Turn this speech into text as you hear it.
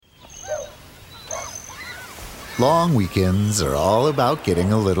Long weekends are all about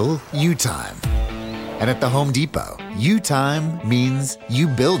getting a little you time. And at the Home Depot, you time means you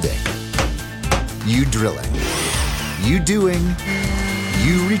building, you drilling, you doing,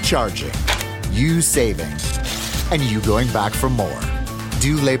 you recharging, you saving, and you going back for more.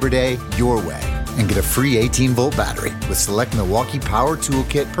 Do Labor Day your way and get a free 18-volt battery with select Milwaukee Power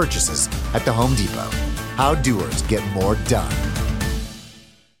Toolkit purchases at the Home Depot. How doers get more done.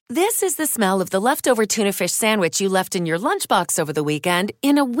 This is the smell of the leftover tuna fish sandwich you left in your lunchbox over the weekend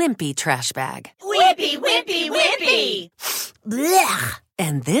in a wimpy trash bag. Wimpy, wimpy, wimpy! Blech!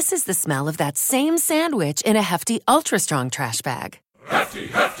 And this is the smell of that same sandwich in a hefty, ultra-strong trash bag. Hefty,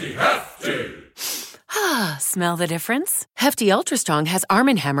 hefty, hefty! Ah, smell the difference? Hefty Ultra Strong has Arm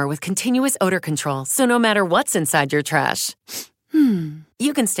 & Hammer with continuous odor control, so no matter what's inside your trash,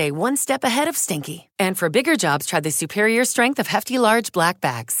 you can stay one step ahead of stinky. And for bigger jobs, try the superior strength of Hefty Large Black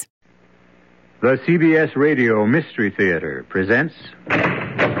Bags. The CBS Radio Mystery Theater presents...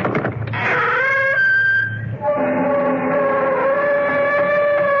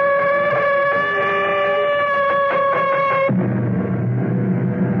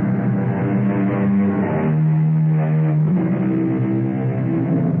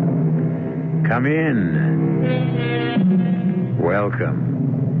 Come in.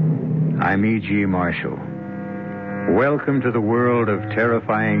 Welcome. I'm E.G. Marshall. Welcome to the world of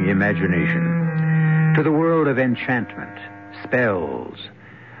terrifying imagination, to the world of enchantment, spells,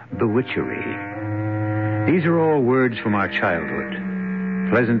 bewitchery. These are all words from our childhood,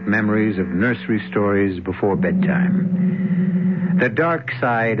 pleasant memories of nursery stories before bedtime. The dark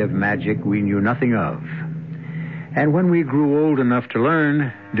side of magic we knew nothing of. And when we grew old enough to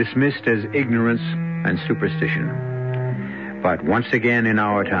learn, dismissed as ignorance and superstition. But once again in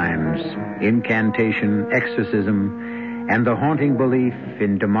our times, incantation, exorcism, and the haunting belief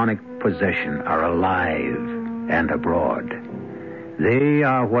in demonic possession are alive and abroad. They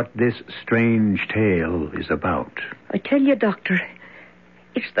are what this strange tale is about. I tell you, Doctor,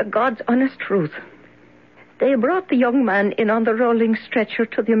 it's the God's honest truth. They brought the young man in on the rolling stretcher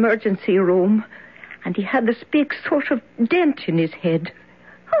to the emergency room, and he had this big sort of dent in his head.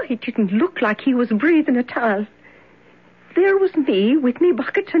 Oh, he didn't look like he was breathing at all. There was me, with me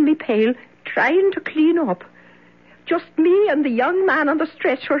bucket and me pail, trying to clean up. Just me and the young man on the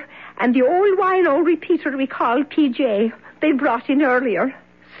stretcher, and the old wino repeater we called PJ, they brought in earlier,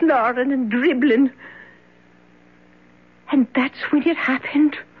 snoring and dribbling. And that's when it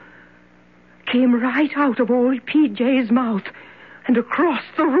happened. Came right out of old PJ's mouth, and across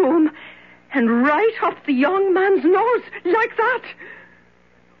the room, and right up the young man's nose, like that.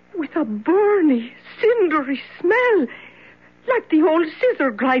 With a burny, cindery smell, like the old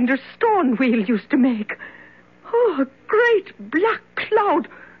scissor grinder stone wheel used to make. Oh, a great black cloud,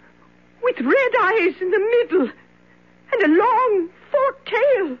 with red eyes in the middle, and a long forked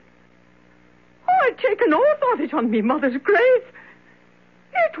tail. Oh, I'd take an oath of it on me mother's grave.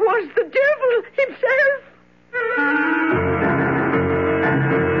 It was the devil himself.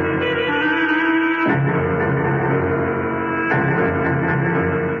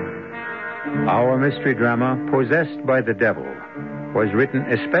 Our mystery drama, Possessed by the Devil, was written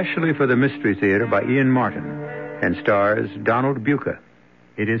especially for the Mystery Theater by Ian Martin and stars Donald Buca.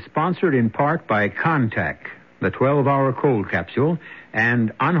 It is sponsored in part by Contac, the 12-hour cold capsule,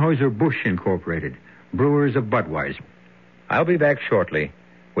 and Anheuser-Busch Incorporated, brewers of Budweiser. I'll be back shortly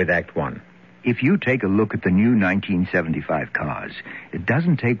with Act One. If you take a look at the new 1975 cars, it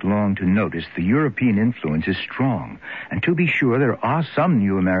doesn't take long to notice the European influence is strong. And to be sure, there are some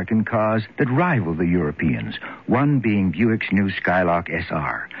new American cars that rival the Europeans, one being Buick's new Skylark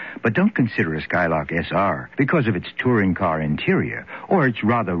SR. But don't consider a Skylark SR because of its touring car interior or its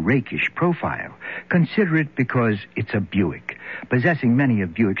rather rakish profile. Consider it because it's a Buick, possessing many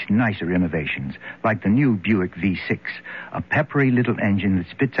of Buick's nicer innovations, like the new Buick V6, a peppery little engine that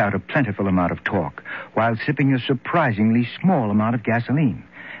spits out a plentiful amount of torque while sipping a surprisingly small amount of gasoline.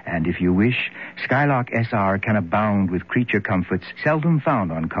 And if you wish, Skylark SR can abound with creature comforts seldom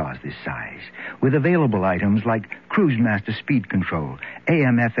found on cars this size, with available items like Cruise Master speed control,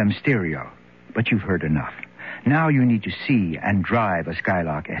 AM/FM stereo. But you've heard enough. Now you need to see and drive a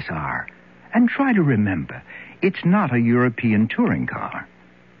Skylark SR. And try to remember, it's not a European touring car.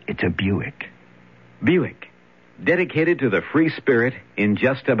 It's a Buick. Buick, dedicated to the free spirit in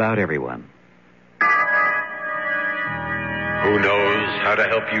just about everyone. Who knows how to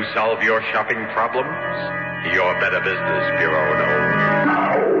help you solve your shopping problems? Your Better Business Bureau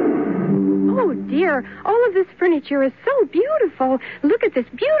knows. Oh, dear. All of this furniture is so beautiful. Look at this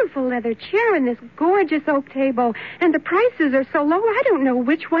beautiful leather chair and this gorgeous oak table. And the prices are so low, I don't know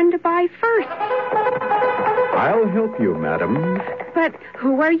which one to buy first. I'll help you, madam. But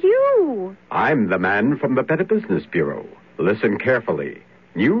who are you? I'm the man from the Better Business Bureau. Listen carefully.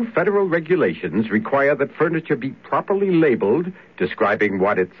 New federal regulations require that furniture be properly labeled, describing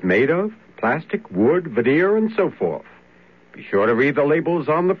what it's made of, plastic, wood, veneer, and so forth. Be sure to read the labels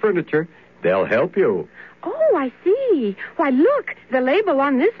on the furniture. They'll help you. Oh, I see. Why, look, the label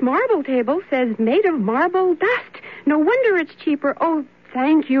on this marble table says made of marble dust. No wonder it's cheaper. Oh,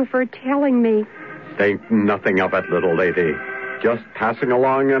 thank you for telling me. Think nothing of it, little lady. Just passing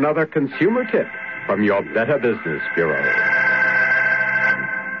along another consumer tip from your Better Business Bureau.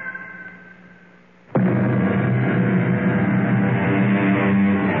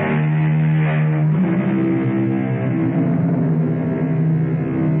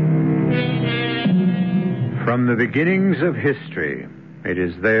 From the beginnings of history, it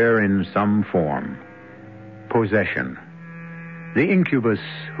is there in some form. Possession. The incubus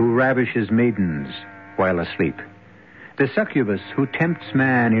who ravishes maidens while asleep. The succubus who tempts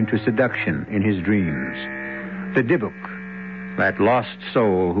man into seduction in his dreams. The Dybbuk, that lost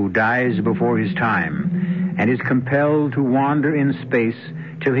soul who dies before his time and is compelled to wander in space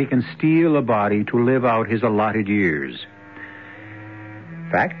till he can steal a body to live out his allotted years.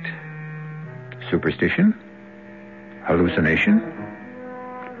 Fact? Superstition? Hallucination?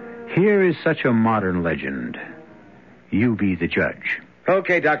 Here is such a modern legend. You be the judge.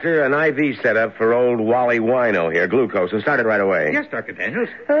 Okay, Doctor, an IV setup for old Wally Wino here, glucose. So start it right away. Yes, Dr. Daniels.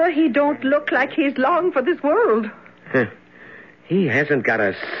 He don't look like he's long for this world. He hasn't got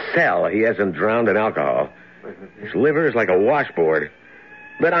a cell he hasn't drowned in alcohol. His liver is like a washboard.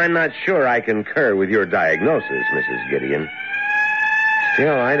 But I'm not sure I concur with your diagnosis, Mrs. Gideon.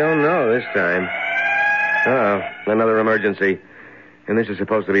 Still, I don't know this time. Oh, another emergency. And this is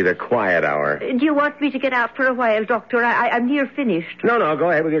supposed to be the quiet hour. Do you want me to get out for a while, Doctor? I'm near finished. No,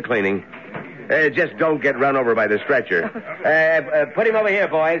 go ahead with your cleaning. Just don't get run over by the stretcher. Put him over here,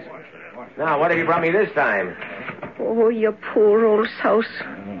 boys. Now, what have you brought me this time? Oh, you poor old souse.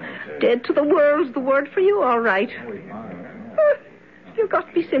 Dead to the world's the word for you, all right. You've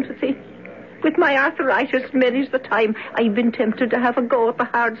got me sympathy. With my arthritis, many's the time I've been tempted to have a go at the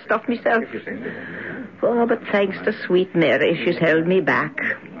hard stuff myself. Oh, but thanks to sweet Mary, she's held me back.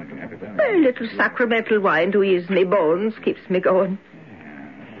 A little sacramental wine to ease me bones keeps me going.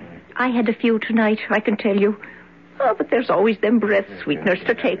 I had a few tonight, I can tell you. Oh, but there's always them breath sweeteners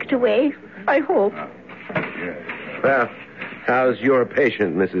to take it away, I hope. Well, how's your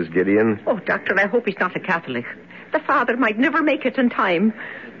patient, Mrs. Gideon? Oh, Doctor, I hope he's not a Catholic. The father might never make it in time.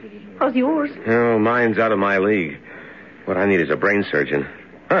 How's yours? Oh, mine's out of my league. What I need is a brain surgeon.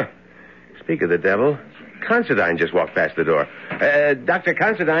 Huh. Speak of the devil, Considine just walked past the door. Dr.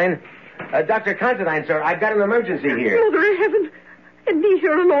 Considine. Dr. Considine, sir, I've got an emergency here. Mother of heaven. And me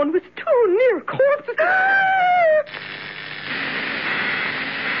here alone with two near corpses.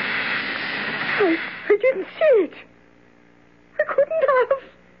 I didn't see it. I couldn't have.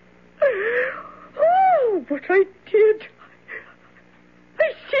 Oh, but I did.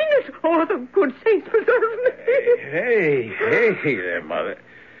 I seen it. Oh, the good saints preserve me. Hey there, Mother.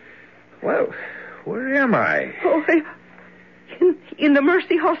 Well, where am I? Oh, in the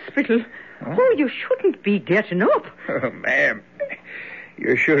Mercy Hospital. Oh, you shouldn't be getting up. Oh, ma'am,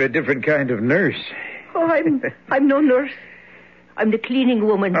 you're sure a different kind of nurse. Oh, I'm no nurse. I'm the cleaning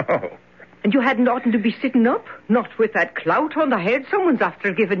woman. Oh. And you hadn't oughtn't to be sitting up, not with that clout on the head someone's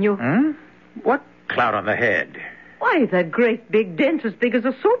after giving you. Huh? What clout on the head? Why, that great big dent as big as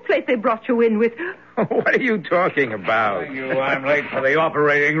a soap plate they brought you in with. What are you talking about? I'm late for the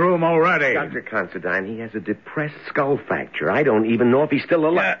operating room already. Dr. Considine, he has a depressed skull fracture. I don't even know if he's still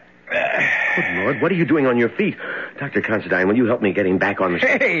alive. Good Lord, what are you doing on your feet? Dr. Considine, will you help me get him back on the...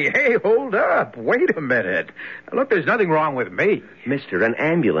 Hey, hold up. Wait a minute. Look, there's nothing wrong with me. Mister, an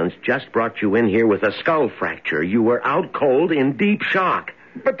ambulance just brought you in here with a skull fracture. You were out cold in deep shock.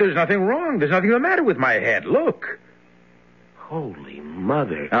 But there's nothing wrong. There's nothing the matter with my head. Look. Holy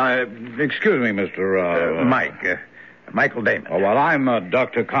mother. Excuse me, Mr. Mike. Michael Damon. Oh, well, I'm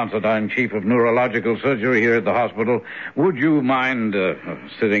Dr. Considine, Chief of Neurological Surgery here at the hospital. Would you mind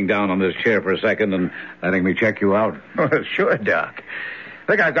sitting down on this chair for a second and letting me check you out? Well, sure, Doc.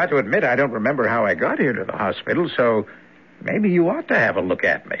 Look, I've got to admit I don't remember how I got here to the hospital, so maybe you ought to have a look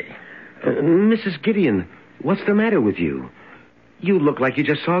at me. Mrs. Gideon, what's the matter with you? You look like you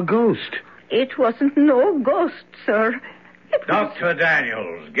just saw a ghost. It wasn't no ghost, sir. Dr.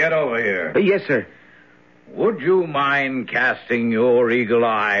 Daniels, get over here. Yes, sir. Would you mind casting your eagle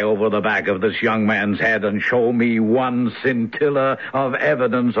eye over the back of this young man's head and show me one scintilla of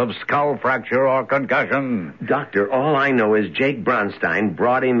evidence of skull fracture or concussion? Doctor, all I know is Jake Bronstein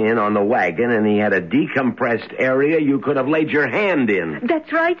brought him in on the wagon, and he had a decompressed area you could have laid your hand in.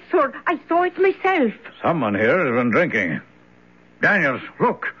 That's right, sir. I saw it myself. Someone here has been drinking. Daniels,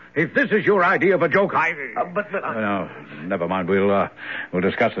 look. If this is your idea of a joke, No, never mind. We'll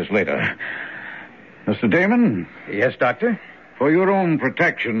discuss this later. Mr. Damon? Yes, Doctor? For your own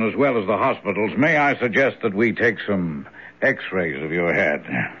protection as well as the hospital's, may I suggest that we take some x-rays of your head?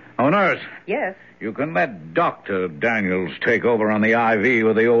 Oh, nurse. Yes? You can let Dr. Daniels take over on the IV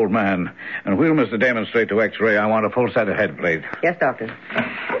with the old man. And wheel Mr. Damon straight to x-ray. I want a full set of head plates. Yes, Doctor.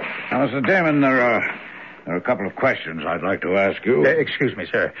 Now, Mr. Damon, there are a couple of questions I'd like to ask you. Excuse me,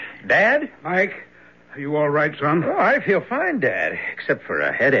 sir. Dad? Mike, are you all right, son? Oh, I feel fine, Dad, except for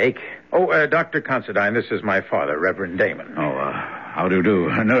a headache. Oh, Dr. Considine, this is my father, Reverend Damon. Oh, how do you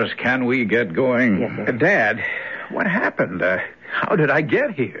do? Nurse, can we get going? Yes, Dad, what happened? How did I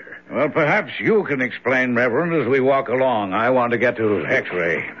get here? Well, perhaps you can explain, Reverend, as we walk along. I want to get to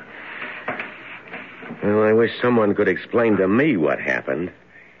X-ray. Well, I wish someone could explain to me what happened.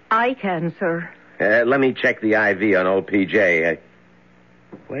 I can, sir. Let me check the IV on old PJ.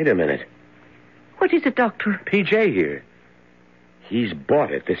 Wait a minute. What is it, Doctor? PJ here. He's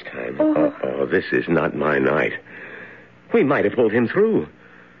bought it this time. Oh, this is not my night. We might have pulled him through.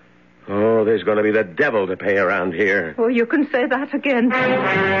 Oh, there's going to be the devil to pay around here. Oh, you can say that again.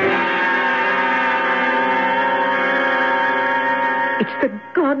 It's the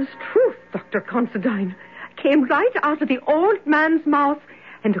God's truth, Dr. Considine. Came right out of the old man's mouth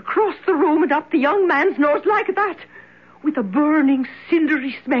and across the room and up the young man's nose like that, with a burning,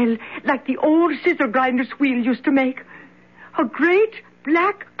 cindery smell like the old scissor grinder's wheel used to make. A great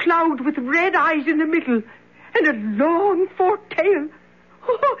black cloud with red eyes in the middle and a long forked tail.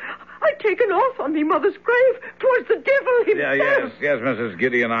 Oh, I'd taken off on me mother's grave. 'Twas the devil himself. Yes, Mrs.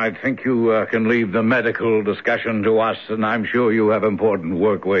 Gideon. I think you can leave the medical discussion to us, and I'm sure you have important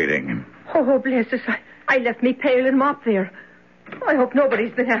work waiting. Oh, bless us. I left me pail and mop there. I hope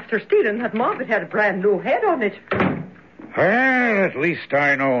nobody's been after stealing that mop. It had a brand new head on it. Well, at least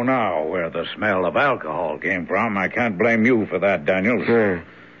I know now where the smell of alcohol came from. I can't blame you for that, Daniels.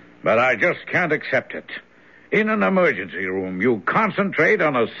 But I just can't accept it. In an emergency room, you concentrate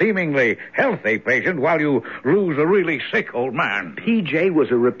on a seemingly healthy patient while you lose a really sick old man. PJ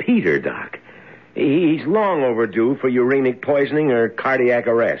was a repeater, Doc. He's long overdue for uremic poisoning or cardiac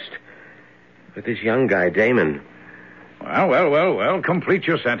arrest. But this young guy, Damon... Well, complete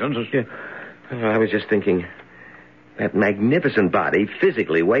your sentence. I was just thinking... That magnificent body,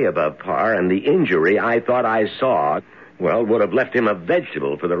 physically way above par, and the injury I thought I saw, well, would have left him a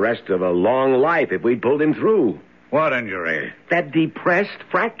vegetable for the rest of a long life if we'd pulled him through. What injury? That depressed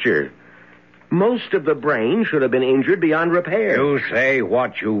fracture. Most of the brain should have been injured beyond repair. You say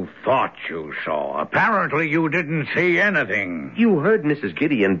what you thought you saw. Apparently you didn't see anything. You heard Mrs.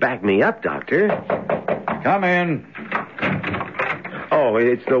 Gideon back me up, Doctor. Come in. Oh,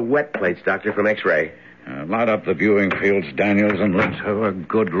 it's the wet plates, Doctor, from X-ray. Light up the viewing fields, Daniels, and let's have a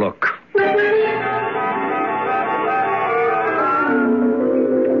good look.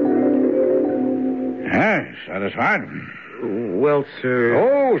 Satisfied? Well, sir...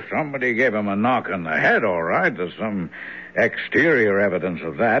 Oh, somebody gave him a knock on the head, all right. There's some exterior evidence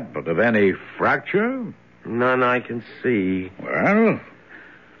of that, but of any fracture? None I can see. Well,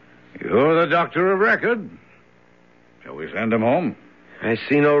 you're the doctor of record. Shall we send him home? I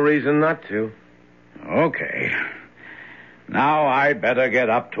see no reason not to. Okay. Now I'd better get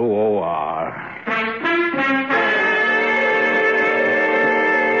up to OR.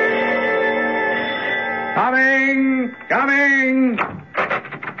 Coming!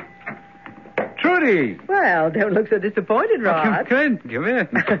 Trudy! Well, don't look so disappointed, Rod. Good. Come in.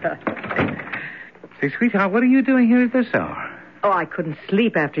 Say, sweetheart, what are you doing here at this hour? Oh, I couldn't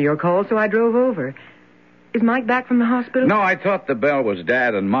sleep after your call, so I drove over. Is Mike back from the hospital? No, I thought the bell was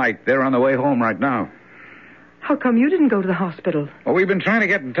Dad and Mike. They're on the way home right now. How come you didn't go to the hospital? Well, we've been trying to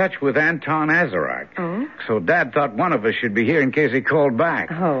get in touch with Anton Azarak. Oh? So Dad thought one of us should be here in case he called back.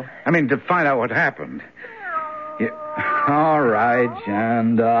 Oh. I mean, to find out what happened. Yeah. All right,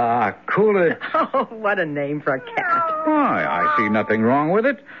 Janda. Cool it. Oh, what a name for a cat. Why, I see nothing wrong with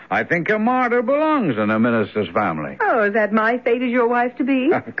it. I think a martyr belongs in a minister's family. Oh, is that my fate as your wife to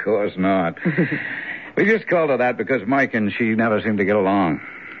be? Of course not. We just called her that because Mike and she never seem to get along.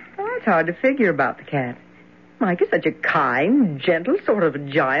 Well, it's hard to figure about the cat. Mike is such a kind, gentle sort of a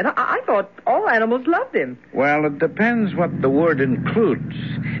giant. I thought all animals loved him. Well, it depends what the word includes.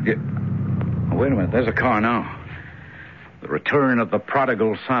 Oh, wait a minute. There's a car now. The return of the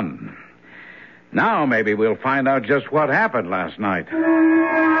prodigal son. Now maybe we'll find out just what happened last night.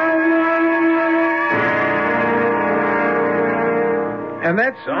 And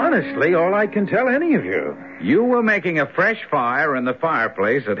that's honestly all I can tell any of you. You were making a fresh fire in the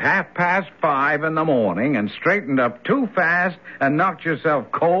fireplace at 5:30 in the morning and straightened up too fast and knocked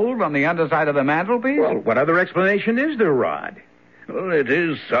yourself cold on the underside of the mantelpiece? Well, what other explanation is there, Rod? Well, it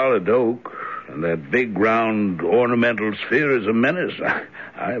is solid oak, and that big round ornamental sphere is a menace.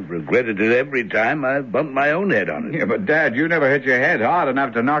 I've regretted it every time I've bumped my own head on it. Yeah, but Dad, you never hit your head hard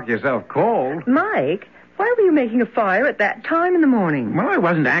enough to knock yourself cold. Mike, why were you making a fire at that time in the morning? Well, I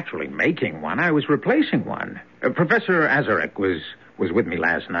wasn't actually making one. I was replacing one. Professor Azarek was with me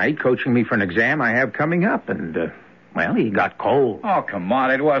last night, coaching me for an exam I have coming up, and, well, he got cold. Oh, come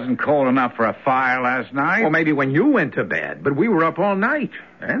on. It wasn't cold enough for a fire last night. Well, maybe when you went to bed, but we were up all night.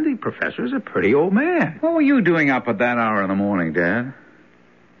 And the professor's a pretty old man. What were you doing up at that hour in the morning, Dad?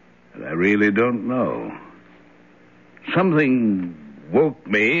 I really don't know. Something woke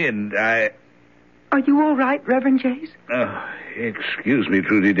me, and I... Are you all right, Reverend Jace? Excuse me,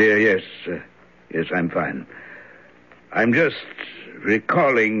 Trudy, dear. Yes, yes, I'm fine. I'm just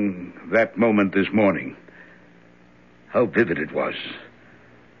recalling that moment this morning. How vivid it was.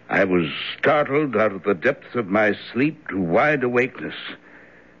 I was startled out of the depths of my sleep to wide awakeness.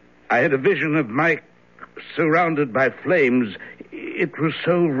 I had a vision of Mike surrounded by flames. It was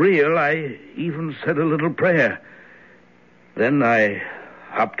so real, I even said a little prayer. Then I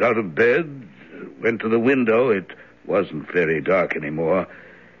hopped out of bed, went to the window. It wasn't very dark anymore.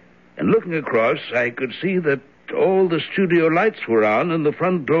 And looking across, I could see that all the studio lights were on and the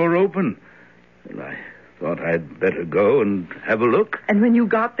front door open. And I thought I'd better go and have a look. And when you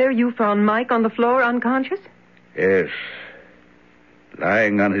got there, you found Mike on the floor unconscious? Yes.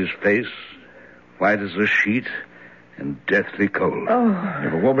 Lying on his face, white as a sheet, and deathly cold. Oh. Yeah,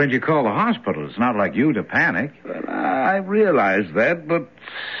 but what made you call the hospital? It's not like you to panic. Well, I realized that, but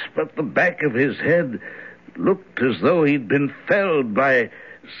the back of his head looked as though he'd been felled by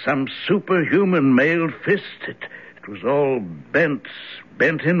some superhuman mailed fist. It was all bent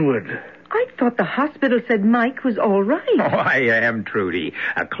inward. I thought the hospital said Mike was all right. Oh, I am, Trudy.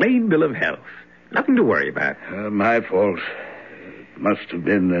 A clean bill of health. Nothing to worry about. My fault. It must have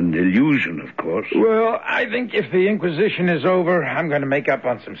been an illusion, of course. Well, I think if the Inquisition is over, I'm going to make up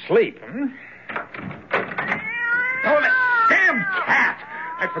on some sleep. Oh, that damn cat!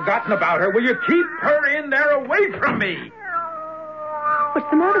 I'd forgotten about her. Will you keep her in there away from me? What's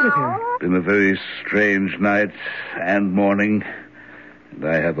the matter with her? It's been a very strange night and morning, and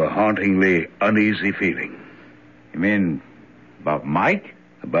I have a hauntingly uneasy feeling. You mean about Mike?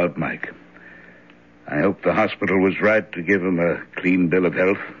 About Mike. I hope the hospital was right to give him a clean bill of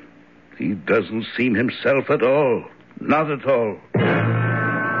health. He doesn't seem himself at all. Not at all.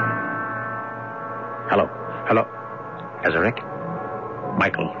 Hello. Azarek?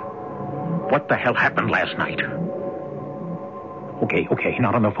 Michael, what the hell happened last night? Okay,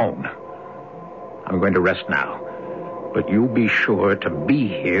 not on the phone. I'm going to rest now. But you be sure to be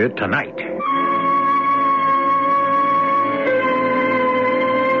here tonight.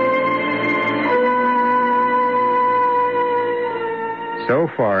 So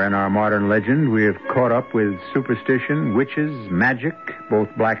far in our modern legend, we have caught up with superstition, witches, magic, both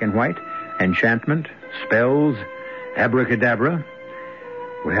black and white, enchantment, spells, abracadabra.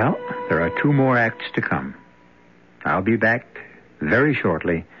 Well, there are 2 more acts to come. I'll be back very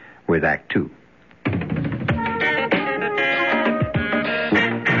shortly with Act 2.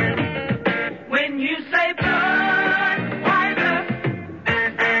 When you say Budweiser,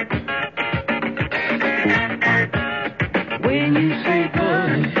 when you say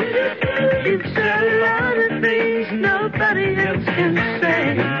Bud, you've said a lot of things nobody else can say.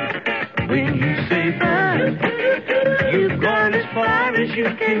 When you say Bud, you've gone as far as you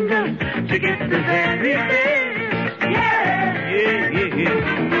can go to get the very best. Yeah.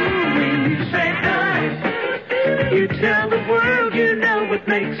 When you say Bud, you tell the world you know what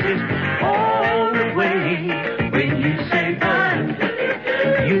makes it all the way. When you say Bud,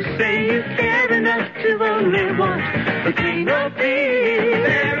 you say you care enough to only want the clean old beer.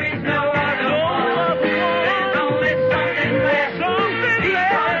 There is no other one. There's only something less.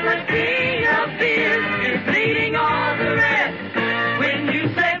 Because the king of beer is leading all the rest. When you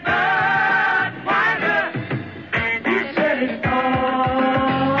say Budweiser, you said it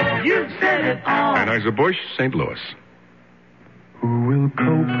all. You've said it all. Anheuser-Busch, St. Louis. Who will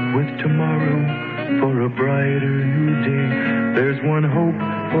cope with tomorrow for a brighter new day? There's one hope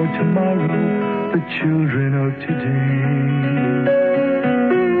for tomorrow, the children of today.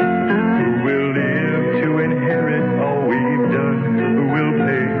 Who will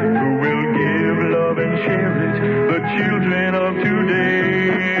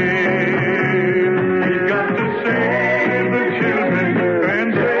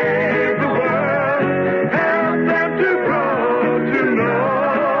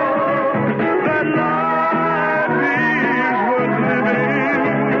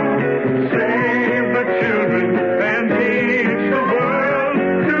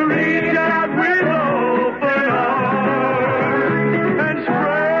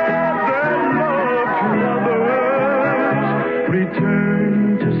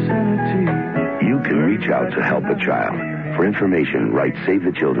child. For information, write Save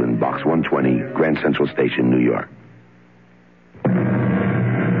the Children, Box 120, Grand Central Station, New York.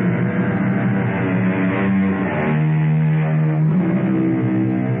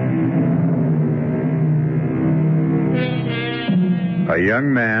 A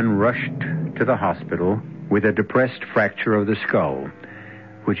young man rushed to the hospital with a depressed fracture of the skull,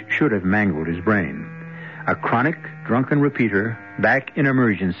 which should have mangled his brain. A chronic drunken repeater back in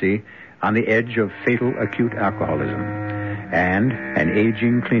emergency on the edge of fatal acute alcoholism. And an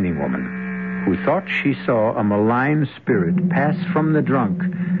aging cleaning woman who thought she saw a malign spirit pass from the drunk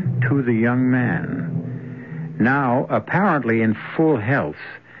to the young man. Now, apparently in full health,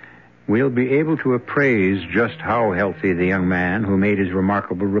 we'll be able to appraise just how healthy the young man who made his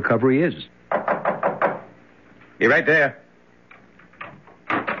remarkable recovery is. Be right there.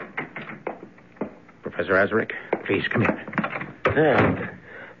 Professor Azarick, please come in. And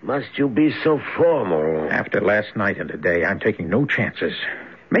must you be so formal? After last night and today, I'm taking no chances.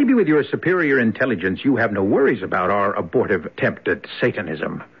 Maybe with your superior intelligence, you have no worries about our abortive attempt at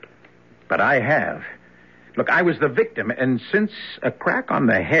Satanism. But I have. Look, I was the victim, and since a crack on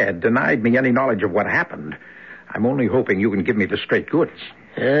the head denied me any knowledge of what happened, I'm only hoping you can give me the straight goods.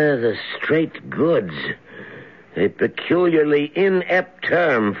 The straight goods. A peculiarly inept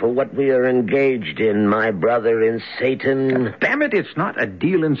term for what we are engaged in, my brother in Satan. Damn it, it's not a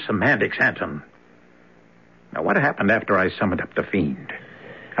deal in semantics, Anton. Now, what happened after I summoned up the fiend?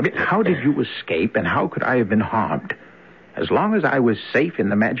 I mean, how did you escape, and how could I have been harmed? As long as I was safe in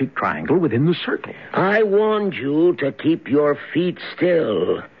the magic triangle within the circle. I warned you to keep your feet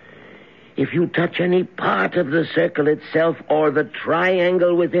still. If you touch any part of the circle itself or the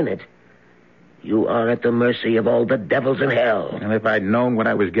triangle within it, you are at the mercy of all the devils in hell. And if I'd known what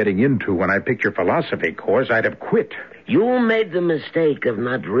I was getting into when I picked your philosophy course, I'd have quit. You made the mistake of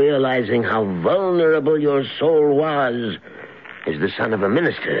not realizing how vulnerable your soul was as the son of a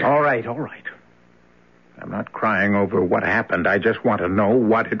minister. All right. I'm not crying over what happened. I just want to know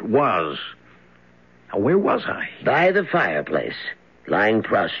what it was. Now, where was I? By the fireplace, lying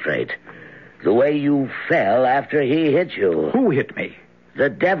prostrate. The way you fell after he hit you. Who hit me? The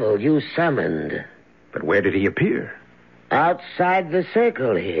devil you summoned. But where did he appear? Outside the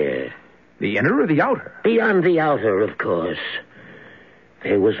circle here. The inner or the outer? Beyond the outer, of course.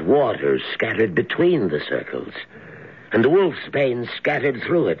 There was water scattered between the circles, and wolfsbane scattered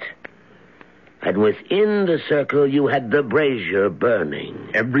through it. And within the circle, you had the brazier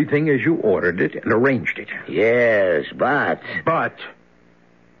burning. Everything as you ordered it and arranged it. Yes, but... But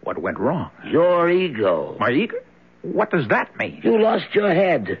what went wrong? Your ego. My ego? What does that mean? You lost your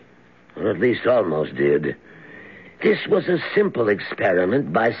head. Or at least almost did. This was a simple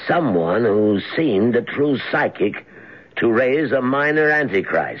experiment by someone who seemed a true psychic to raise a minor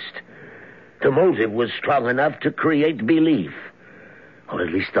antichrist. The motive was strong enough to create belief. Or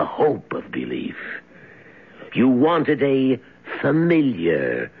at least the hope of belief. You wanted a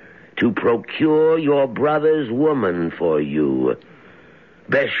familiar to procure your brother's woman for you.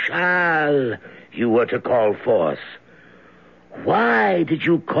 Beshal, you were to call forth. Why did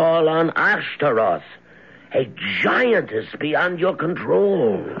you call on Ashtaroth, a giantess beyond your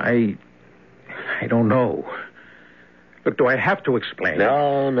control? I don't know. Look, do I have to explain?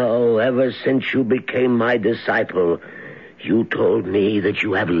 No. Ever since you became my disciple, you told me that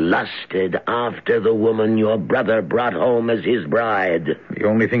you have lusted after the woman your brother brought home as his bride. The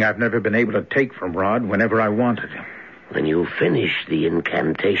only thing I've never been able to take from Rod whenever I wanted. When you finished the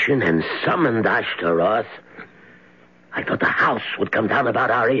incantation and summoned Ashtaroth, I thought the house would come down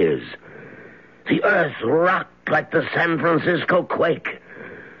about our ears. The earth rocked like the San Francisco quake.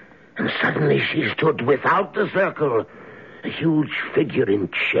 And suddenly she stood without the circle, a huge figure in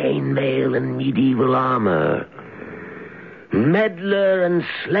chainmail and medieval armor. Meddler and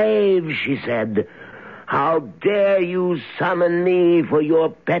slave, she said, how dare you summon me for your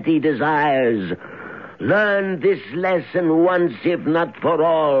petty desires? Learn this lesson once, if not for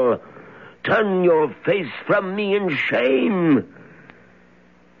all. Turn your face from me in shame.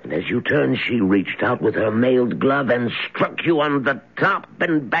 And as you turned, she reached out with her mailed glove and struck you on the top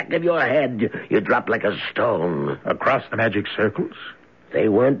and back of your head. You dropped like a stone. Across the magic circles? They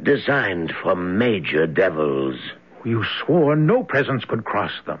weren't designed for major devils. You swore no presence could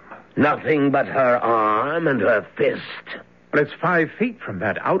cross them. Nothing but her arm and her fist. But it's 5 feet from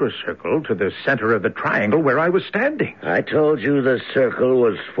that outer circle to the center of the triangle where I was standing. I told you the circle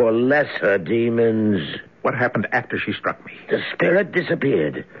was for lesser demons. What happened after she struck me? The spirit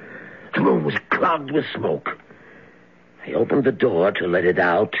disappeared. The room was clogged with smoke. I opened the door to let it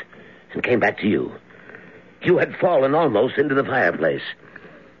out and came back to you. You had fallen almost into the fireplace.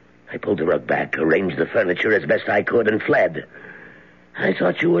 I pulled the rug back, arranged the furniture as best I could, and fled. I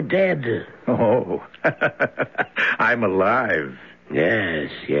thought you were dead. Oh, I'm alive. Yes,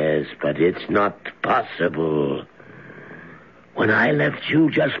 but it's not possible. When I left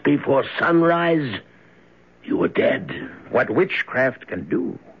you just before sunrise, you were dead. What witchcraft can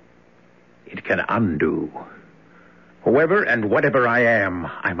do, it can undo. Whoever and whatever I am,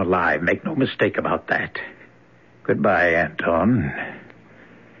 I'm alive. Make no mistake about that. Goodbye, Anton.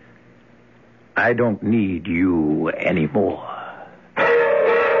 I don't need you anymore.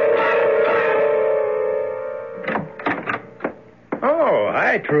 Oh,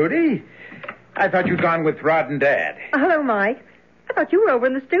 hi, Trudy. I thought you'd gone with Rod and Dad. Hello, Mike. I thought you were over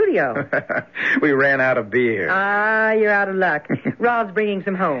in the studio. We ran out of beer. Ah, you're out of luck. Rod's bringing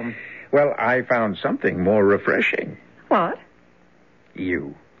some home. Well, I found something more refreshing. What?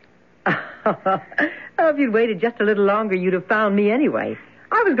 You. Oh, if you'd waited just a little longer, you'd have found me anyway.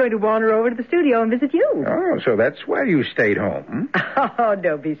 I was going to wander over to the studio and visit you. Oh, so that's why you stayed home. Oh,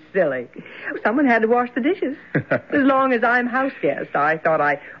 don't be silly. Someone had to wash the dishes. As long as I'm house guest, I thought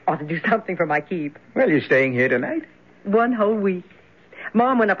I ought to do something for my keep. Well, you're staying here tonight? 1 whole week.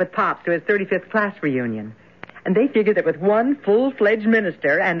 Mom went up with Pops to his 35th class reunion. And they figured that with one full-fledged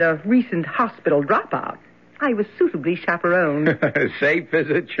minister and a recent hospital dropout, I was suitably chaperoned. Safe as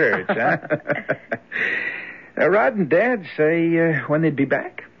a church, huh? Rod and Dad say when they'd be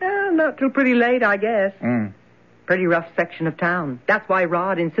back? Not till pretty late, I guess. Mm. Pretty rough section of town. That's why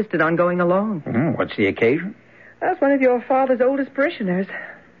Rod insisted on going along. What's the occasion? That's one of your father's oldest parishioners.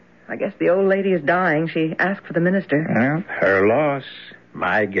 I guess the old lady is dying. She asked for the minister. Well, her loss,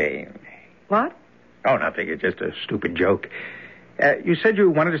 my gain. What? Oh, nothing. It's just a stupid joke. You said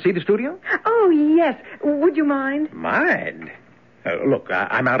you wanted to see the studio? Oh, yes. Would you mind? Mind? Look,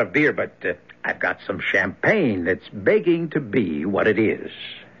 I'm out of beer, but I've got some champagne that's begging to be what it is.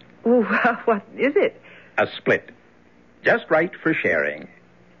 Oh, what is it? A split. Just right for sharing.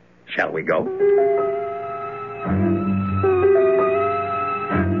 Shall we go?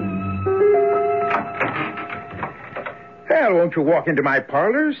 Well, won't you walk into my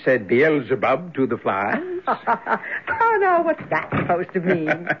parlor, said Beelzebub to the flies. Oh, no, what's that supposed to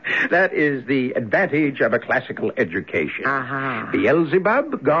mean? That is the advantage of a classical education. Uh-huh.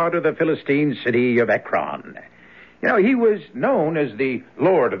 Beelzebub, god of the Philistine city of Ekron. You know, he was known as the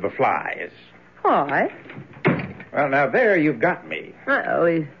Lord of the Flies. Why? Well, now there you've got me.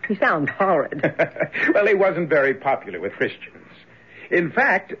 Oh, he sounds horrid. Well, he wasn't very popular with Christians. In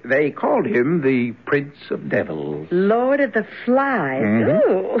fact, they called him the Prince of Devils. Lord of the Flies?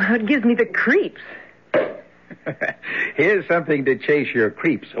 Mm-hmm. Ooh, it gives me the creeps. Here's something to chase your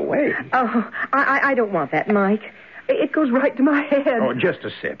creeps away. Oh, I don't want that, Mike. It goes right to my head. Oh, just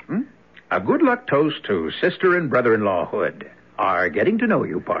a sip. A good luck toast to sister and brother-in-law-hood. Our getting to know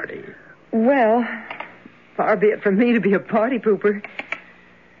you party. Well, far be it from me to be a party pooper.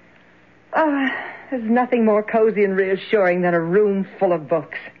 There's nothing more cozy and reassuring than a room full of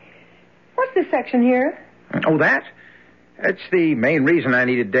books. What's this section here? Oh, that? That's the main reason I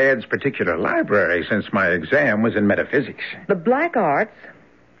needed Dad's particular library since my exam was in metaphysics. The Black Arts,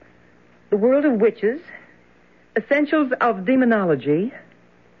 The World of Witches, Essentials of Demonology,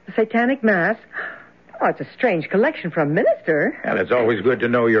 The Satanic Mass. Oh, it's a strange collection for a minister. Well, it's always good to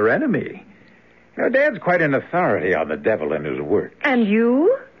know your enemy. You know, Dad's quite an authority on the devil and his work. And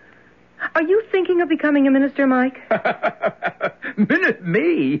you? Are you thinking of becoming a minister, Mike?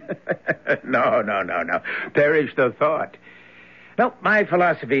 Me? No. Perish the thought. No, my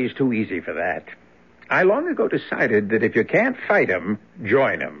philosophy is too easy for that. I long ago decided that if you can't fight 'em,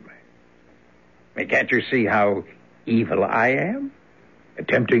 join 'em. I mean, can't you see how evil I am?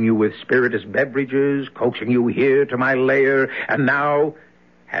 Tempting you with spirituous beverages, coaxing you here to my lair, and now,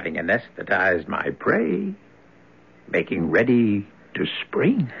 having anesthetized my prey, making ready to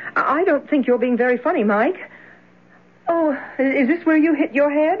spring. I don't think you're being very funny, Mike. Oh, is this where you hit your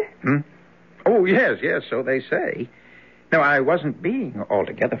head? Oh, yes, so they say. No, I wasn't being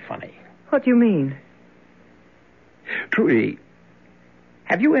altogether funny. What do you mean? Trudy,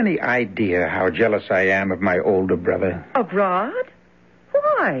 have you any idea how jealous I am of my older brother? Of Rod?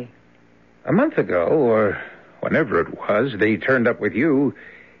 Why? A month ago, or whenever it was, they turned up with you.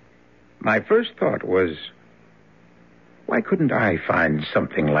 My first thought was, why couldn't I find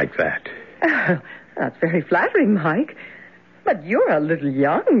something like that? That's very flattering, Mike. But you're a little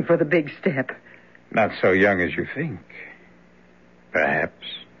young for the big step. Not so young as you think. Perhaps.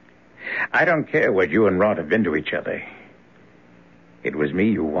 I don't care what you and Rod have been to each other. It was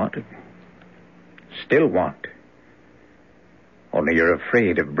me you wanted. Still want. Only you're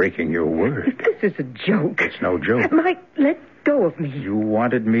afraid of breaking your word. This is a joke. It's no joke. Mike, let go of me. You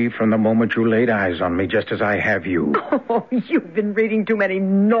wanted me from the moment you laid eyes on me, just as I have you. Oh, you've been reading too many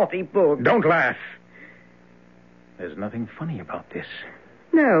naughty books. Don't laugh. There's nothing funny about this.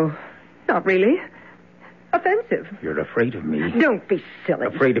 No, not really. Offensive. You're afraid of me. Don't be silly.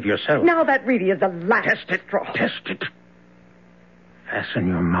 Afraid of yourself. Now that really is the last straw. Test it. Fasten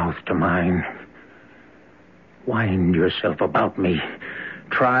your mouth to mine. Wind yourself about me.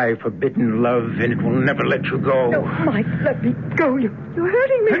 Try forbidden love, and it will never let you go. No, Mike, let me go. You're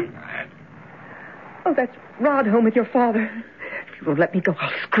hurting me. Oh, that's Rod home with your father. If you won't let me go,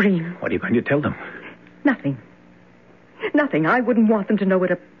 I'll scream. What are you going to tell them? Nothing. Nothing. I wouldn't want them to know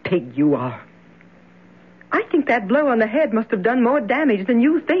what a pig you are. I think that blow on the head must have done more damage than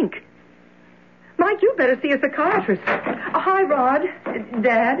you think. Mike, you better see a psychiatrist. Hi, Rod.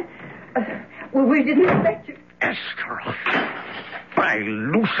 Dad. Well, we didn't expect you. Esther. By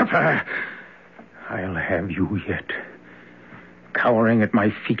Lucifer. I'll have you yet. Cowering at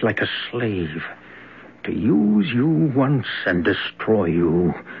my feet like a slave. To use you once and destroy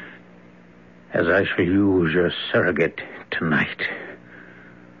you. As I shall use your surrogate tonight.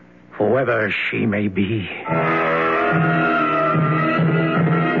 Whoever she may be.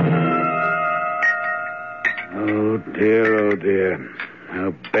 Oh, dear.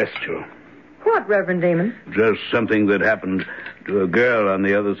 How bestial. What, Reverend Damon? Just something that happened to a girl on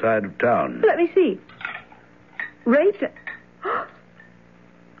the other side of town. Let me see. Raped? Oh,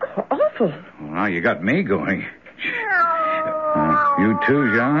 awful. Well, now you got me going. You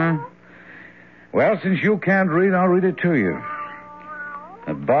too, John? Well, since you can't read, I'll read it to you.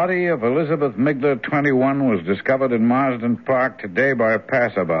 The body of Elizabeth Migler, 21, was discovered in Marsden Park today by a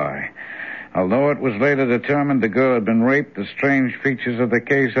passerby. Although it was later determined the girl had been raped, the strange features of the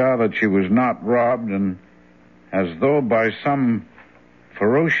case are that she was not robbed, and as though by some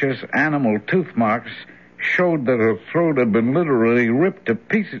ferocious animal, tooth marks showed that her throat had been literally ripped to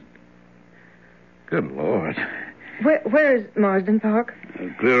pieces. Good Lord. Where is Marsden Park?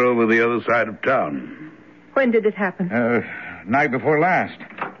 Clear over the other side of town. When did it happen? Night before last.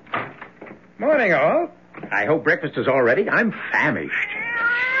 Morning, all. I hope breakfast is all ready. I'm famished.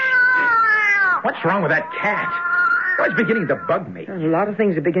 What's wrong with that cat? Oh, it's beginning to bug me. A lot of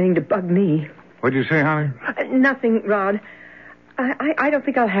things are beginning to bug me. What'd you say, Holly? Nothing, Rod. I don't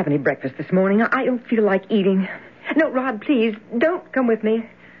think I'll have any breakfast this morning. I don't feel like eating. No, Rod, please, don't come with me.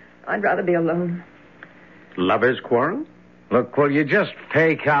 I'd rather be alone. Lovers' quarrel? Look, will you just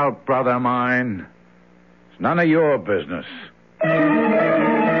fake out, brother mine? It's none of your business.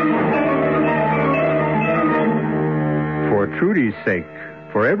 For Trudy's sake,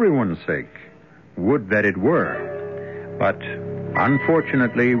 for everyone's sake, would that it were. But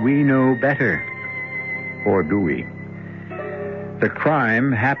unfortunately, we know better. Or do we? The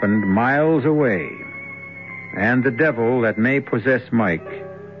crime happened miles away, and the devil that may possess Mike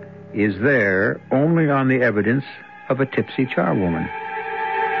is there only on the evidence of a tipsy charwoman.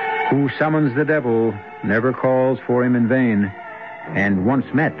 Who summons the devil never calls for him in vain, and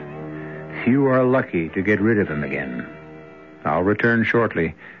once met, few are lucky to get rid of him again. I'll return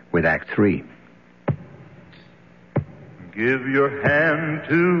shortly with Act 3. Give your hand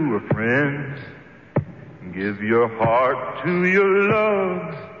to a friend. Give your heart to your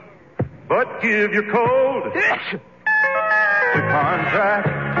love. But give your cold to contact.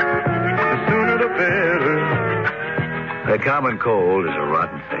 The sooner the better. A common cold is a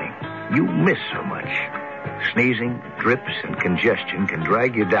rotten thing. You miss so much. Sneezing, drips, and congestion can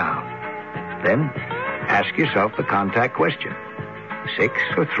drag you down. Then ask yourself the contact question. 6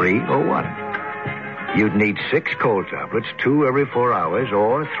 or 3 or 1? You'd need 6 cold tablets, 2 every 4 hours,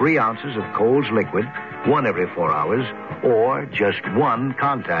 or 3 ounces of Cold's liquid, 1 every 4 hours, or just 1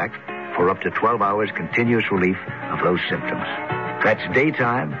 contact for up to 12 hours continuous relief of those symptoms. That's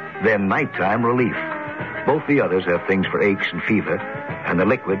daytime, then nighttime relief. Both the others have things for aches and fever, and the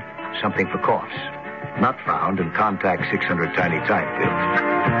liquid, something for coughs. Not found in Contact 600 Tiny Time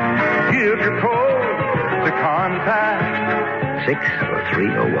pills. Give your cold to contact. 6 or 3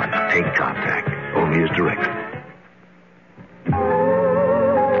 or 1. Take Contact. Only as directed.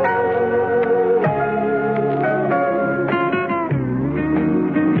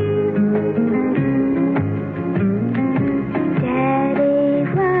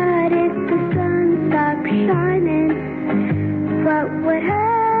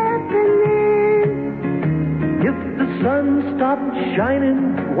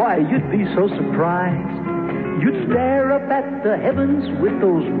 Shining, why, you'd be so surprised. You'd stare up at the heavens with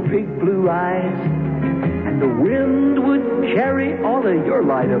those big blue eyes, and the wind would carry all of your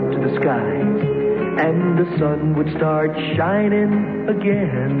light up to the skies. and the sun would start shining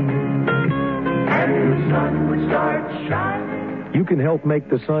again. And the sun would start shining. You can help make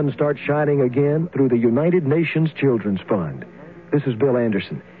the sun start shining again through the United Nations Children's Fund. This is Bill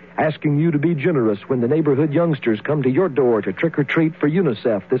Anderson, asking you to be generous when the neighborhood youngsters come to your door to trick or treat for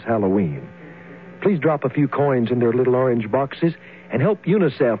UNICEF this Halloween. Please drop a few coins in their little orange boxes and help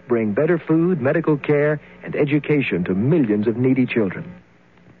UNICEF bring better food, medical care, and education to millions of needy children.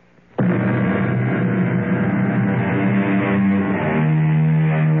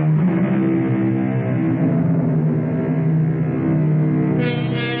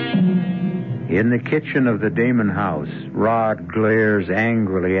 In the kitchen of the Damon house, Rod glares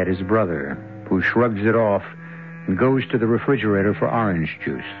angrily at his brother, who shrugs it off and goes to the refrigerator for orange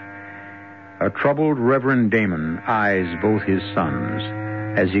juice. A troubled Reverend Damon eyes both his sons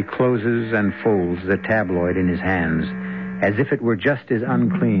as he closes and folds the tabloid in his hands as if it were just as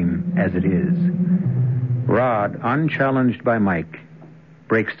unclean as it is. Rod, unchallenged by Mike,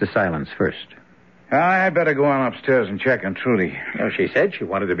 breaks the silence first. I better go on upstairs and check on Trudy. Oh, she said she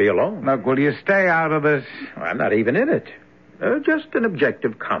wanted to be alone. Look, will you stay out of this? I'm not even in it. Just an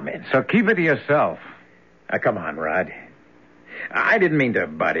objective comment. So keep it to yourself. Now, come on, Rod. I didn't mean to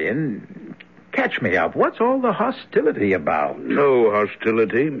butt in. Catch me up. What's all the hostility about? No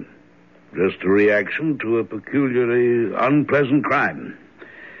hostility. Just a reaction to a peculiarly unpleasant crime.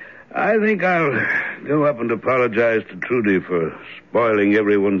 I think I'll go up and apologize to Trudy for spoiling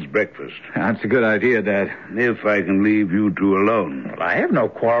everyone's breakfast. That's a good idea, Dad. If I can leave you two alone. Well, I have no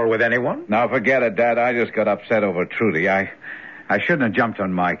quarrel with anyone. Now, forget it, Dad. I just got upset over Trudy. I shouldn't have jumped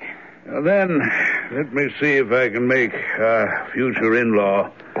on Mike. Well, then, let me see if I can make our future in-law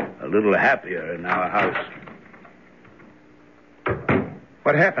a little happier in our house.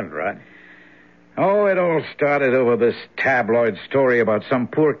 What happened, Rod? Oh, it all started over this tabloid story about some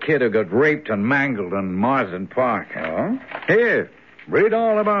poor kid who got raped and mangled in Marsden Park. Oh? Here, read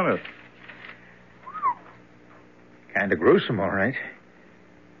all about it. Kind of gruesome, all right.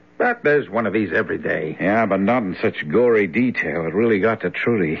 But there's one of these every day. Yeah, but not in such gory detail. It really got to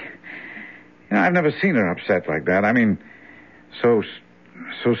Trudy. You know, I've never seen her upset like that. I mean, so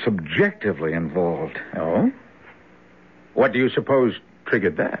subjectively involved. Oh? What do you suppose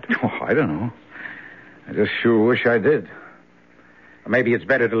triggered that? Oh, I don't know. I just sure wish I did. Maybe it's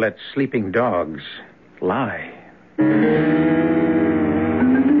better to let sleeping dogs lie.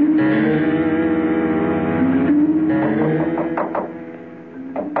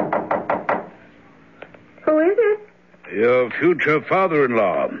 Who is it? Your future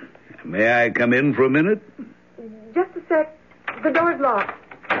father-in-law. May I come in for a minute? Just a sec. The door's locked.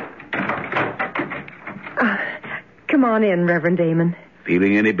 Come on in, Reverend Damon.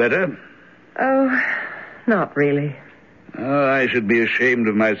 Feeling any better? Oh, not really. Oh, I should be ashamed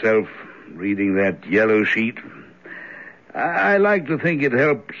of myself reading that yellow sheet. I like to think it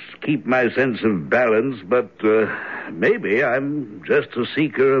helps keep my sense of balance, but maybe I'm just a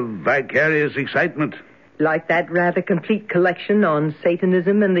seeker of vicarious excitement. Like that rather complete collection on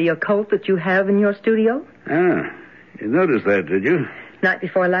Satanism and the occult that you have in your studio? Ah, you noticed that, did you? Night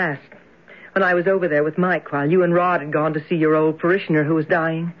before last, when I was over there with Mike while you and Rod had gone to see your old parishioner who was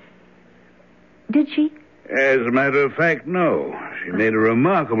dying. Did she? As a matter of fact, no. She made a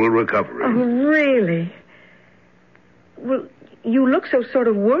remarkable recovery. Oh, really? Well, you looked so sort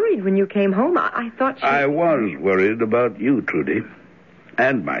of worried when you came home. I thought she... I was worried about you, Trudy.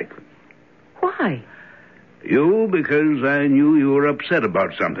 And Mike. Why? You, because I knew you were upset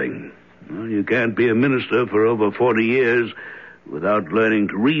about something. Well, you can't be a minister for over 40 years without learning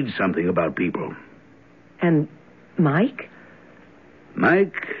to read something about people. And Mike?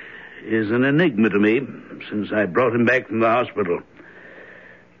 Mike is an enigma to me since I brought him back from the hospital.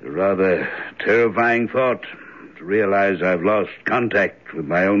 A rather terrifying thought to realize I've lost contact with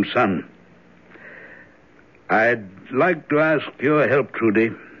my own son. I'd like to ask your help,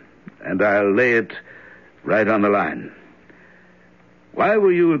 Trudy, and I'll lay it right on the line. Why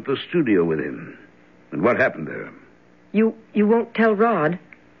were you at the studio with him? And what happened there? You won't tell Rod?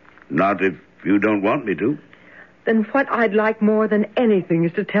 Not if you don't want me to. Then what I'd like more than anything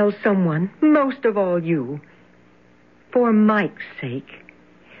is to tell someone, most of all you. For Mike's sake.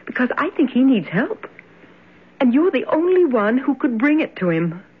 Because I think he needs help. And you're the only one who could bring it to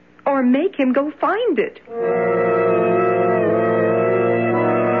him. Or make him go find it.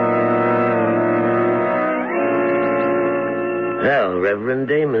 Well, Reverend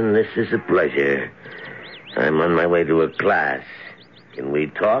Damon, this is a pleasure. I'm on my way to a class. Can we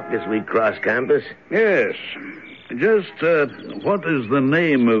talk as we cross campus? Yes. Just, what is the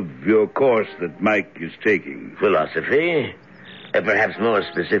name of your course that Mike is taking? Philosophy. Perhaps more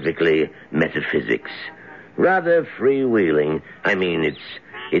specifically, metaphysics. Rather freewheeling. I mean,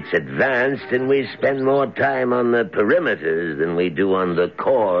 it's advanced, and we spend more time on the perimeters than we do on the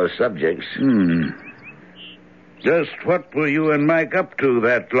core subjects. Just what were you and Mike up to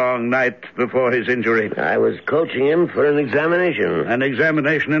that long night before his injury? I was coaching him for an examination. An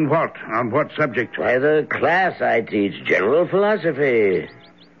examination in what? On what subject? Why, the class I teach, general philosophy.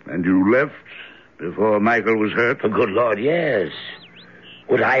 And you left before Michael was hurt? Oh, good Lord, yes.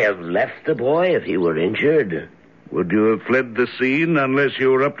 Would I have left the boy if he were injured? Would you have fled the scene unless you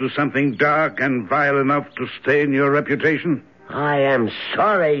were up to something dark and vile enough to stain your reputation? I am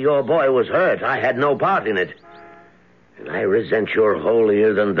sorry your boy was hurt. I had no part in it. And I resent your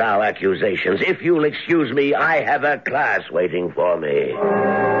holier-than-thou accusations. If you'll excuse me, I have a class waiting for me.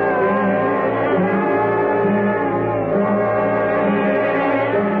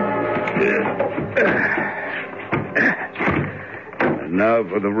 Now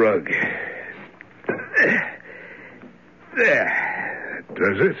for the rug. There. That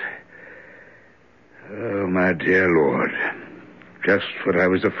does it. Oh, my dear Lord. Just what I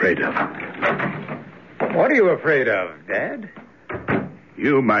was afraid of. What are you afraid of, Dad?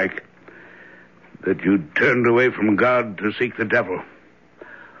 You, Mike. That you turned away from God to seek the devil.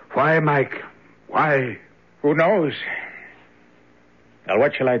 Why, Mike? Why? Who knows? Now,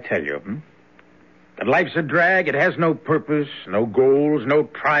 what shall I tell you? That life's a drag. It has no purpose, no goals, no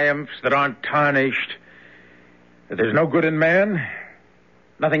triumphs that aren't tarnished. That there's no good in man.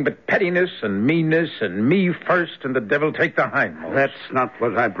 Nothing but pettiness and meanness and me first and the devil take the hindmost. That's not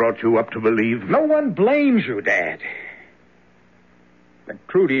what I brought you up to believe. No one blames you, Dad. But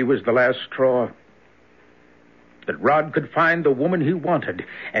Trudy was the last straw. That Rod could find the woman he wanted,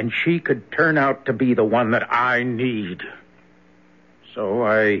 and she could turn out to be the one that I need. So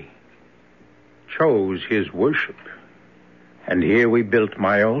I chose his worship. And here we built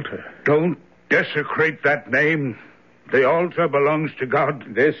my altar. Don't desecrate that name. The altar belongs to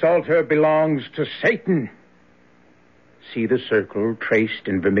God. This altar belongs to Satan. See the circle traced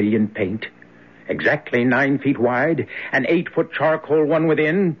in vermilion paint? Exactly 9 feet wide, an 8-foot charcoal one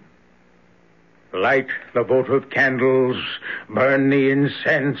within. Light the votive candles, burn the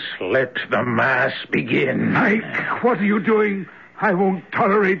incense, let the mass begin. Mike, what are you doing? I won't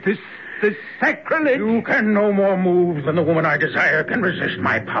tolerate this sacrilege. You can no more move than the woman I desire can resist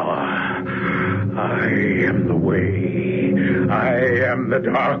my power. I am the way. I am the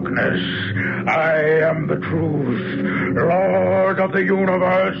darkness. I am the truth. Lord of the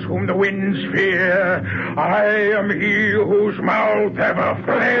universe, whom the winds fear. I am he whose mouth ever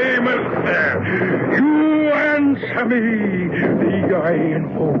flameth. You answer me. Thee I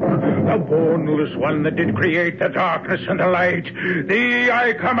invoke, the bornless one that did create the darkness and the light. Thee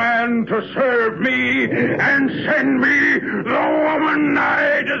I command to serve me and send me the woman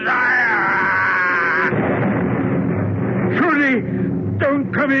I desire. Trudy,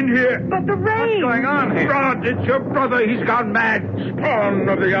 don't come in here. But the rain. What's going on here? Rod, it's your brother. He's gone mad. Spawn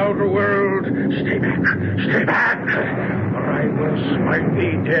of the outer world, stay back, stay back, or I will smite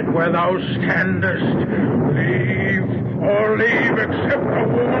thee dead where thou standest. Leave except the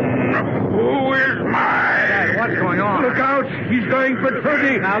woman who is mine. Dad, what's going on? Look out. He's going for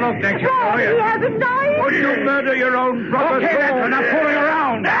Trudy. Now, look, Dexter. Oh, he hasn't died. Would you murder your own brother? Okay, that's enough fooling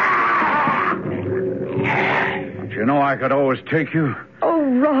around. Don't you know I could always take you? Oh,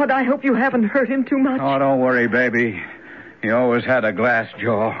 Rod, I hope you haven't hurt him too much. Oh, don't worry, baby. He always had a glass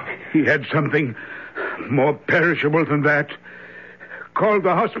jaw. He had something more perishable than that. Call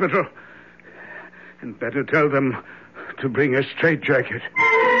the hospital. And better tell them to bring a straitjacket.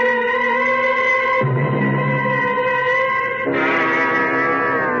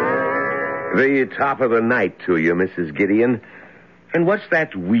 The top of the night to you, Mrs. Gideon. And what's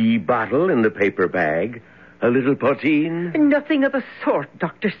that wee bottle in the paper bag? A little poteen? Nothing of the sort,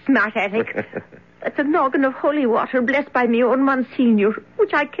 Dr. Smart-Aleck. That's a noggin of holy water blessed by me own Monsignor,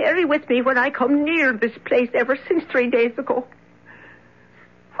 which I carry with me when I come near this place ever since 3 days ago.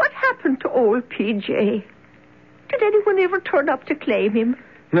 What happened to old P.J.? Did anyone ever turn up to claim him?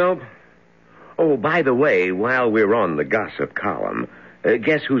 Nope. Oh, by the way, while we're on the gossip column,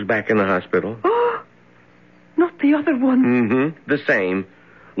 guess who's back in the hospital? Oh, not the other one. Mm-hmm, the same.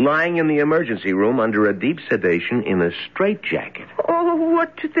 Lying in the emergency room under a deep sedation in a straitjacket. Oh,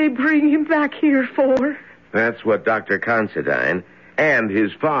 what did they bring him back here for? That's what Dr. Considine and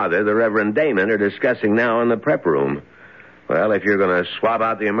his father, the Reverend Damon, are discussing now in the prep room. Well, if you're going to swab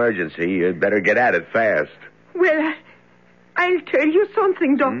out the emergency, you'd better get at it fast. Well, I'll tell you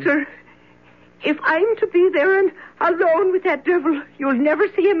something, Doctor. If I'm to be there and alone with that devil, you'll never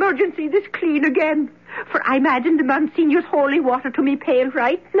see emergency this clean again. For I'm adding the Monsignor's holy water to me pail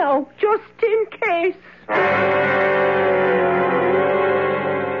right now, just in case.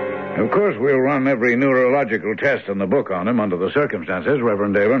 Of course, we'll run every neurological test in the book on him under the circumstances,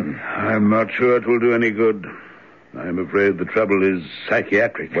 Reverend Damon. I'm not sure it will do any good. I'm afraid the trouble is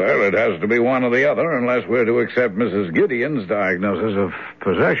psychiatric. Well, it has to be one or the other unless we're to accept Mrs. Gideon's diagnosis of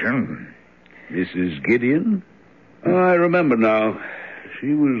possession. Mrs. Gideon? Oh, I remember now.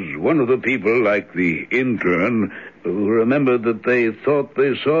 She was one of the people, like the intern, who remembered that they thought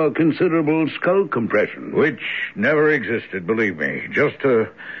they saw considerable skull compression. Which never existed, believe me. Just an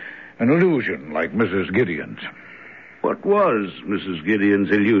illusion like Mrs. Gideon's. What was Mrs. Gideon's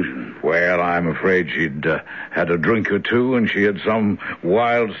illusion? Well, I'm afraid she'd had a drink or two, and she had some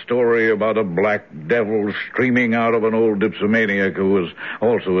wild story about a black devil streaming out of an old dipsomaniac who was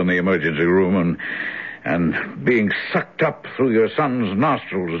also in the emergency room and being sucked up through your son's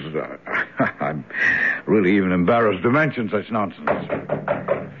nostrils. I'm really even embarrassed to mention such nonsense.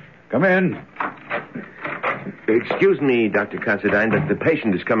 Come in. Excuse me, Dr. Considine, but the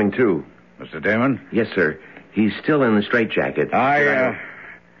patient is coming too. Mr. Damon? Yes, sir. He's still in the straitjacket. I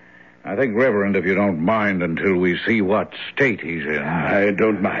think, Reverend, if you don't mind, until we see what state he's in. I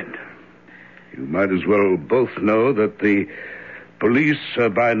don't mind. You might as well both know that the police are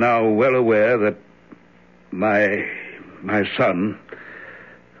by now well aware that my son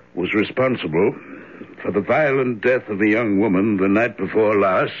was responsible for the violent death of a young woman the night before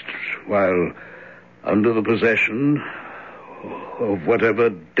last while under the possession of whatever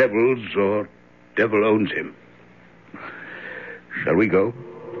devils or devil owns him. Shall we go?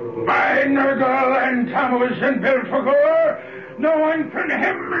 By Nergal and Tammuz and Belphegor, no one can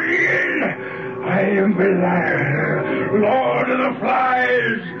hem me in. I am Belial, Lord of the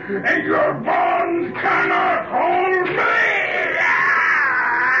Flies, and your bonds cannot hold me.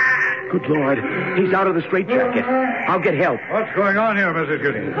 Good Lord, he's out of the straitjacket. I'll get help. What's going on here, Mrs.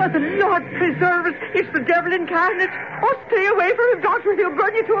 Gideon? Oh, the Lord preserve us. It's the devil incarnate. Oh, stay away from him, Doctor. He'll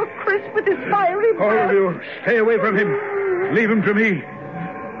burn you to a crisp with his fiery breath. All of you, stay away from him. Leave him to me.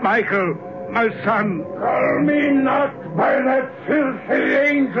 Michael, my son. Call me not by that filthy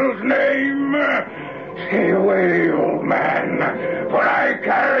angel's name. Stay away, old man, for I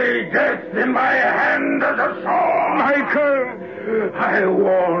carry death in my hand as a sword. Michael, I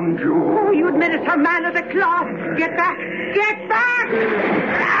warned you. Oh, you administer man of the cloth. Get back! Get back!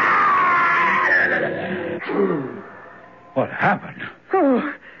 What happened?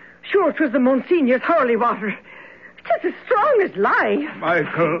 Oh, sure it was the Monsignor's holy water. It's as strong as life.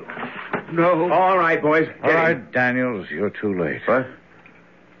 Michael, no. All right, boys. All right, Daniels, you're too late. What?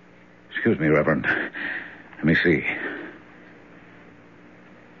 Excuse me, Reverend. Let me see.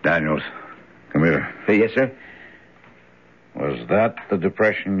 Daniels, come here. Yes, sir? Was that the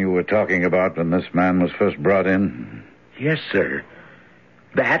depression you were talking about when this man was first brought in? Yes, sir.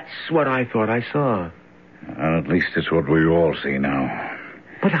 That's what I thought I saw. Well, at least it's what we all see now.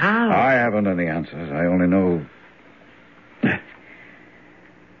 But how? I haven't any answers. I only know...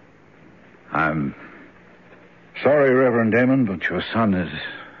 I'm sorry, Reverend Damon, but your son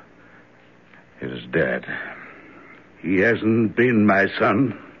is dead. He hasn't been my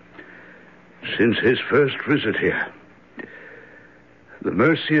son since his first visit here. The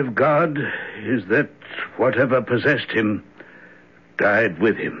mercy of God is that whatever possessed him died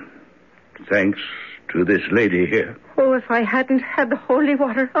with him. Thanks to this lady here. Oh, if I hadn't had the holy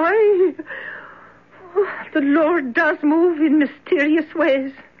water, the Lord does move in mysterious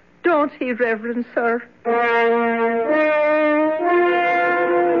ways. Don't he, Reverend Sir?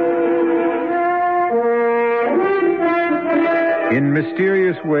 In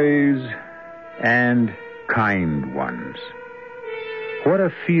mysterious ways and kind ones. What a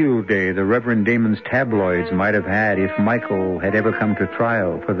field day the Reverend Damon's tabloids might have had if Michael had ever come to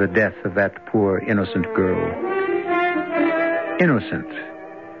trial for the death of that poor innocent girl. Innocent.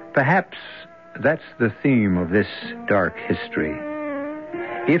 Perhaps that's the theme of this dark history.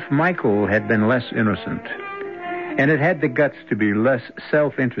 If Michael had been less innocent, and had had the guts to be less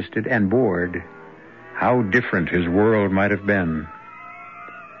self-interested and bored, how different his world might have been.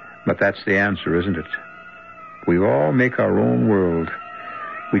 But that's the answer, isn't it? We all make our own world.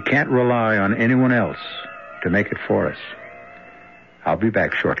 We can't rely on anyone else to make it for us. I'll be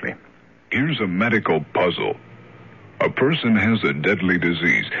back shortly. Here's a medical puzzle. A person has a deadly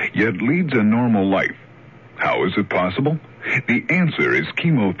disease, yet leads a normal life. How is it possible? The answer is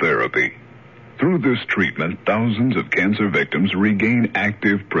chemotherapy. Through this treatment, thousands of cancer victims regain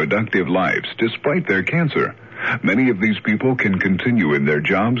active, productive lives despite their cancer. Many of these people can continue in their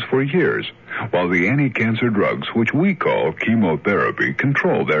jobs for years, while the anti-cancer drugs, which we call chemotherapy,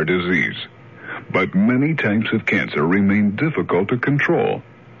 control their disease. But many types of cancer remain difficult to control.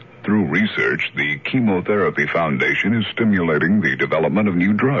 Through research, the Chemotherapy Foundation is stimulating the development of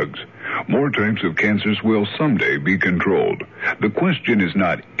new drugs. More types of cancers will someday be controlled. The question is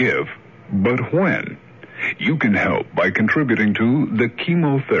not if, but when. You can help by contributing to the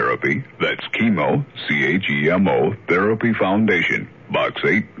Chemotherapy, that's Chemo, C-H-E-M-O, Therapy Foundation, Box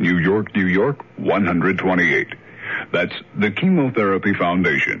 8, New York, New York, 128. That's the Chemotherapy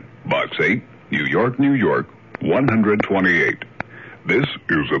Foundation, Box 8, New York, New York, 128. This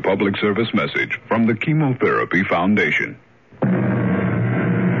is a public service message from the Chemotherapy Foundation.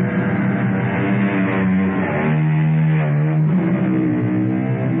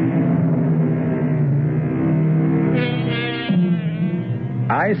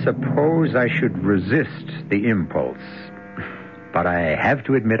 I suppose I should resist the impulse, but I have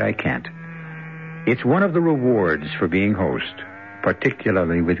to admit I can't. It's one of the rewards for being host,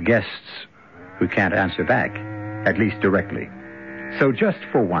 particularly with guests who can't answer back, at least directly. So just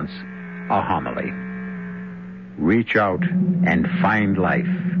for once, a homily. Reach out and find life.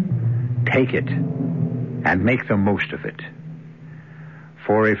 Take it and make the most of it.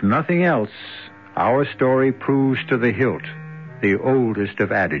 For if nothing else, our story proves to the hilt the oldest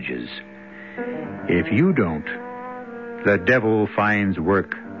of adages. If you don't, the devil finds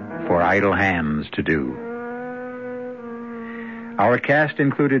work for idle hands to do. Our cast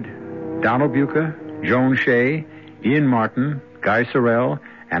included Donald Buca, Joan Shea, Ian Martin, Guy Sorrell,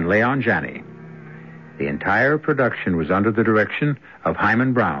 and Leon Janney. The entire production was under the direction of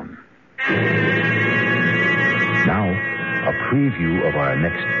Hyman Brown. Now, a preview of our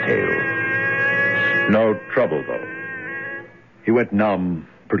next tale. No trouble, though. He went numb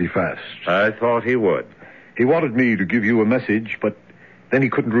pretty fast. I thought he would. He wanted me to give you a message, but then he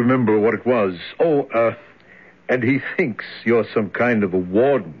couldn't remember what it was. And he thinks you're some kind of a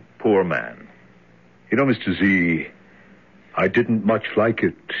warden. Poor man. You know, Mr. Z, I didn't much like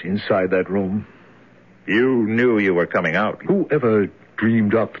it inside that room. You knew you were coming out. Who ever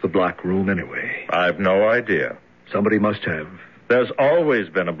dreamed up the black room anyway? I've no idea. Somebody must have. There's always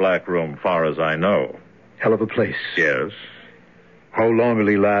been a black room, far as I know. Hell of a place. Yes. How long will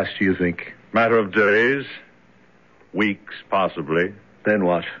he last, do you think? Matter of days. Weeks, possibly. Then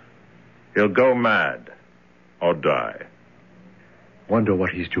what? He'll go mad. Or die. Wonder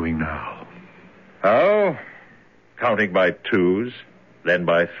what he's doing now. Oh, counting by twos, then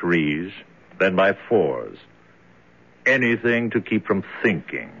by threes, then by fours. Anything to keep from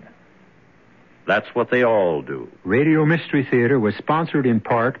thinking. That's what they all do. Radio Mystery Theater was sponsored in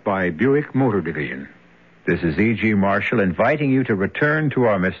part by Buick Motor Division. This is E.G. Marshall inviting you to return to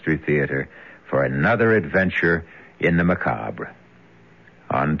our Mystery Theater for another adventure in the macabre.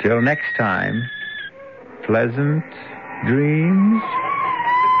 Until next time, pleasant dreams.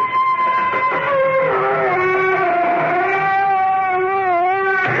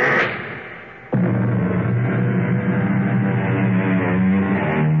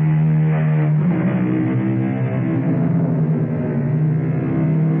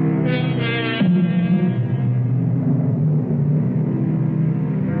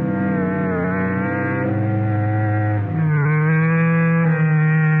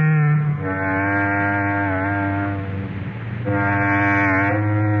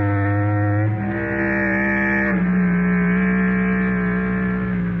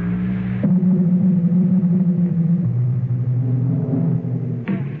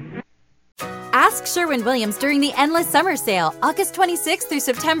 Ask Sherwin-Williams during the Endless Summer Sale, August 26th through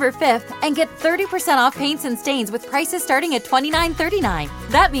September 5th, and get 30% off paints and stains with prices starting at $29.39.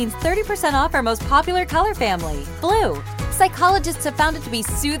 That means 30% off our most popular color family, blue. Psychologists have found it to be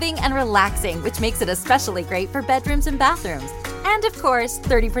soothing and relaxing, which makes it especially great for bedrooms and bathrooms. And of course,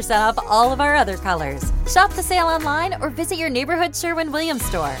 30% off all of our other colors. Shop the sale online or visit your neighborhood Sherwin-Williams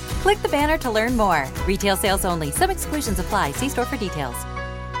store. Click the banner to learn more. Retail sales only. Some exclusions apply. See store for details.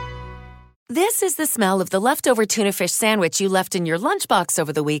 This is the smell of the leftover tuna fish sandwich you left in your lunchbox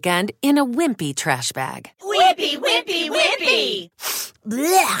over the weekend in a wimpy trash bag. Wimpy, wimpy, wimpy!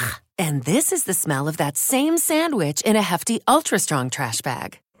 Blech! And this is the smell of that same sandwich in a hefty, ultra-strong trash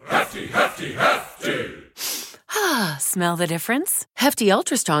bag. Hefty, hefty, hefty! Ah, smell the difference? Hefty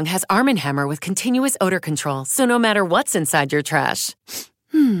Ultra Strong has Arm & Hammer with continuous odor control, so no matter what's inside your trash,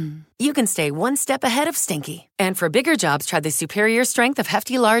 you can stay one step ahead of stinky. And for bigger jobs, try the superior strength of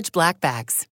Hefty Large Black Bags.